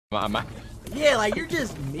Yeah, like you're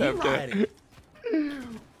just me riding.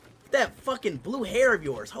 That fucking blue hair of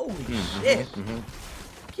yours. Holy shit.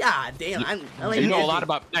 God damn. You know a lot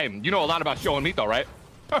about. Hey, you know a lot about showing meat though, right?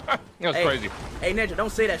 That's crazy. Hey Ninja,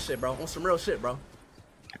 don't say that shit, bro. On some real shit, bro.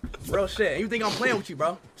 Real shit. You think I'm playing with you,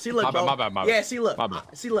 bro? See, look, bro. My bad. Yeah, see, look.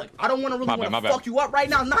 See, look. I don't want to really want to bad. fuck you up right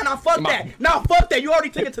now. Nah, fuck that. Nah, fuck that. You already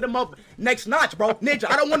took it to the next notch, bro. Ninja,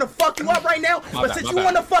 I don't want to fuck you up right now. But since you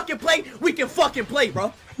want to fucking play, we can fucking play,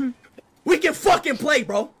 bro. We can fucking play,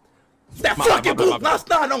 bro. That fucking blue.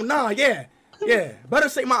 Nah, yeah. Better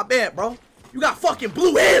say my bad, bro. You got fucking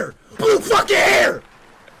blue hair. Blue fucking hair.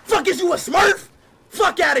 Fuck, is you a Smurf?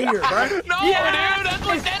 Fuck out of here, bro. No, dude, that's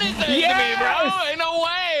what that is to me, bro. Ain't no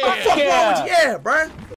way. What the fuck wrong with you? Yeah, bro.